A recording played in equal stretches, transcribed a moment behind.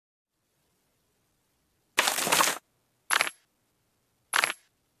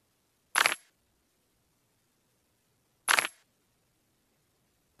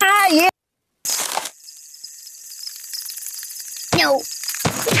No.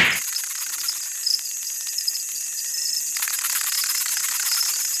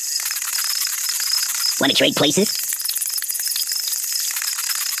 Want to trade places?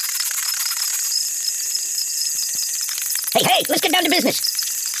 Hey, let's get down to business.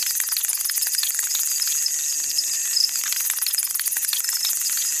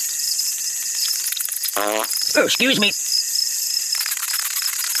 Oh, excuse me.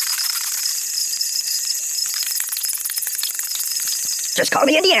 Just call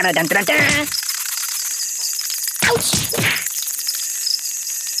me Indiana. Dun, dun, dun, dun. Ouch!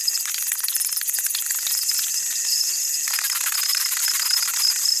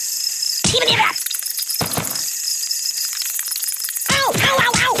 Even the that! Ow! Ow!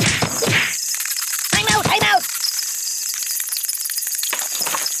 Ow! Ow! I'm out! I'm out!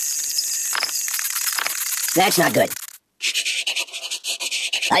 That's not good.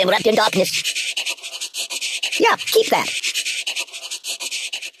 I am wrapped in darkness. Yeah, keep that.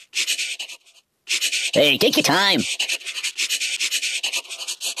 Hey, take your time.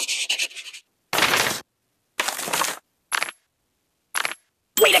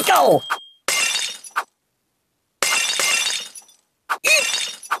 Way to go!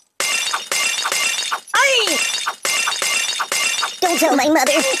 Aye! Don't tell my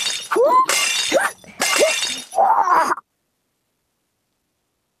mother.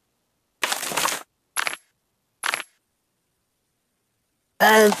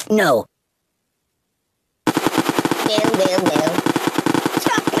 No. Well.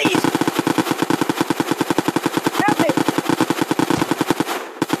 Stop, please! Help me!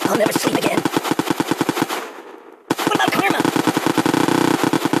 I'll never sleep again. What about karma?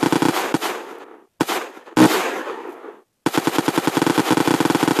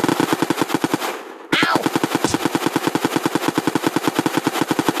 Ow!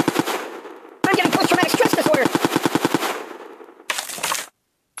 I'm getting post-traumatic stress disorder!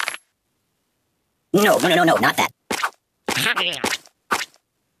 No, not that.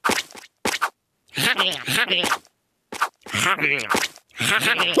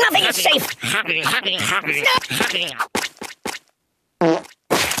 Nothing is safe! Stop!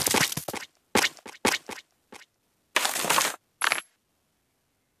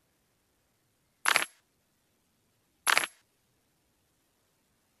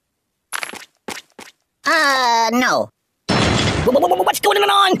 No. What's going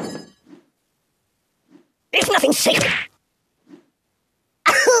on? There's nothing sacred.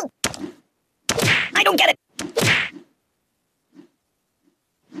 I don't get it.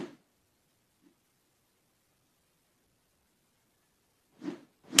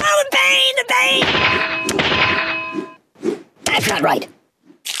 Oh, the pain! That's not right.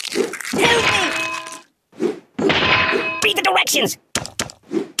 Help me! Read the directions.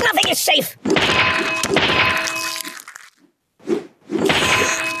 Nothing is safe.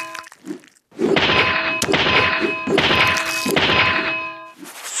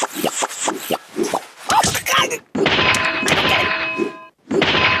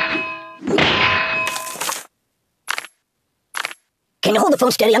 Can you hold the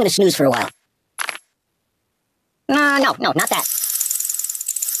phone steady? I'm gonna snooze for a while. No, not that.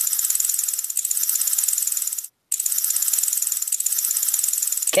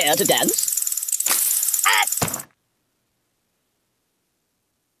 Care to dance?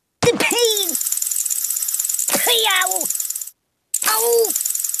 The pain! Ow! Ow!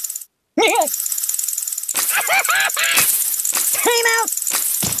 Time out!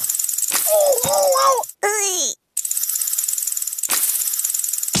 Oh!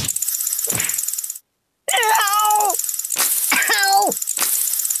 Ow!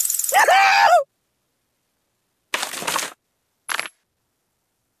 Ow!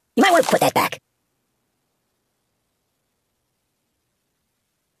 You might want to put that back.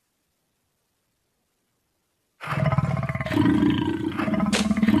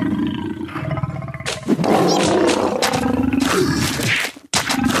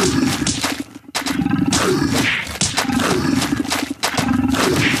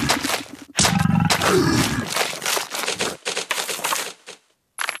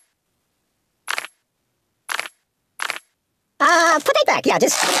 Put that back. Yeah,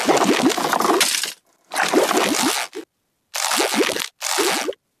 just...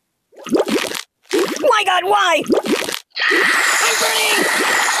 My God, why? I'm burning!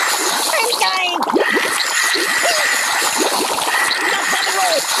 I'm dying! Not rock and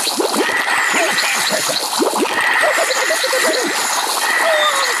roll! You're a bad person!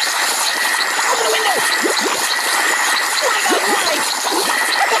 Open the window! My God, why?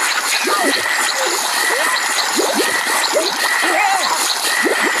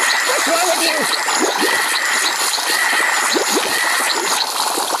 What's wrong with you?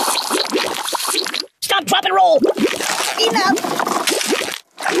 Stop, drop, and roll. Enough.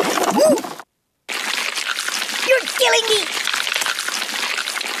 Woo. You're killing me.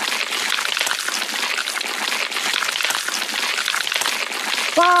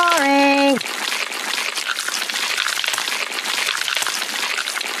 Boring.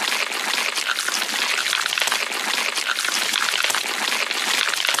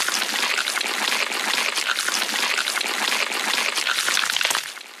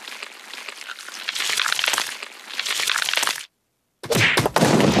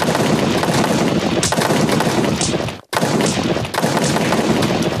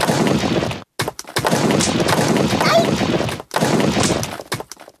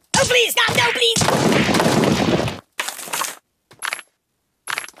 Please, stop, no, please!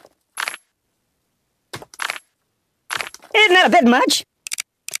 Isn't that a bit much?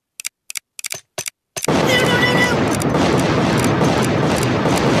 No, no, no, no!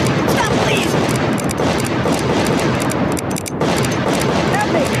 Stop, please! Help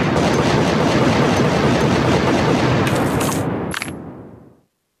me!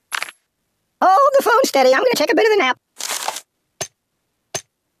 Hold the phone steady, I'm gonna take a bit of a nap.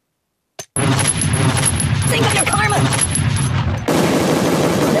 Think of your karma!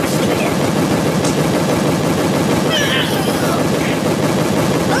 I'll never sleep again.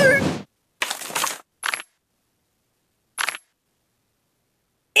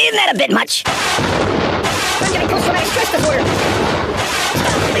 Isn't that a bit much? I'm getting post-traumatic stress disorder.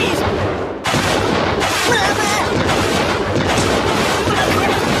 Stop, please! Mama!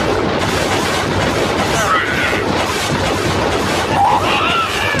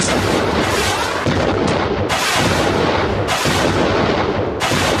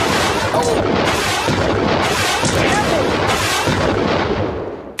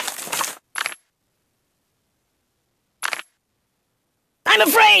 I'm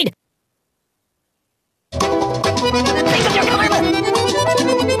afraid! Think of your karma!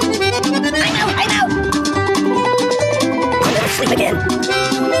 I'm out! I'll never sleep again.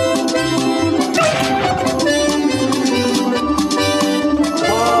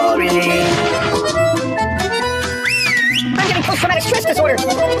 Boring. I'm getting post-traumatic stress disorder.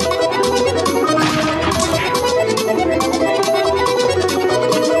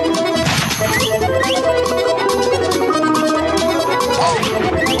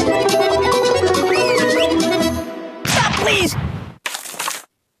 Please!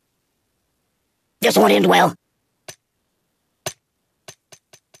 This won't end well.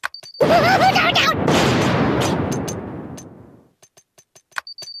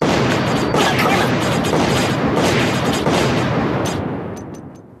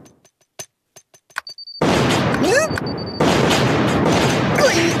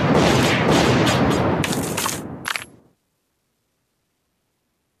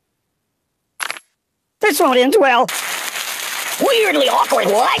 This won't end well. Weirdly awkward.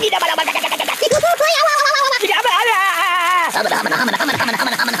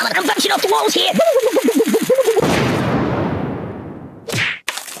 I'm bouncing off the walls here.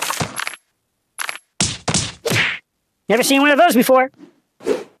 Never seen one of those before.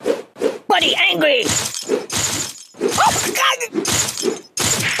 Buddy, angry. Oh, God.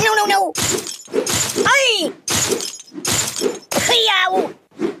 No, no, no. Hey. Ow.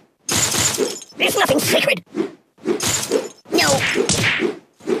 There's nothing sacred. No.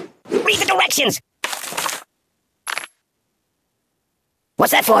 Read the directions.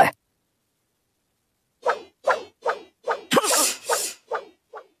 What's that for?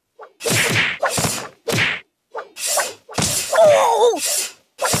 Oh!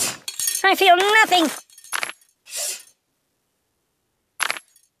 I feel nothing.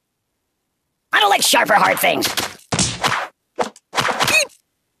 I don't like sharp or hard things.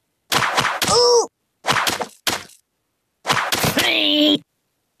 Ooh. Hey.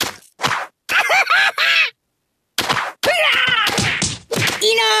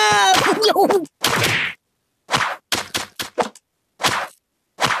 Enough!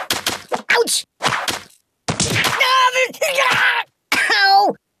 Ouch!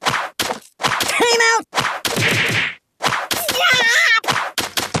 Ow! Time out!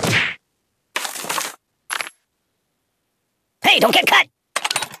 Hey, don't get cut!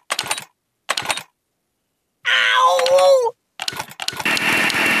 Ow!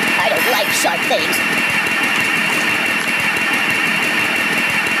 I don't like sharp things.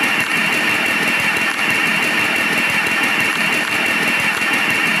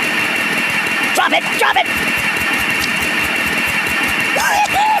 Drop it! Drop it!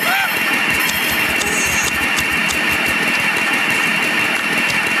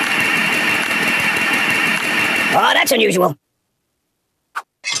 Oh, that's unusual.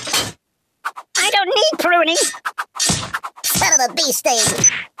 I don't need pruning. Son of a bee sting.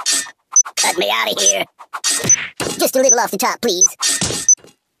 Let me out of here. Just a little off the top, please.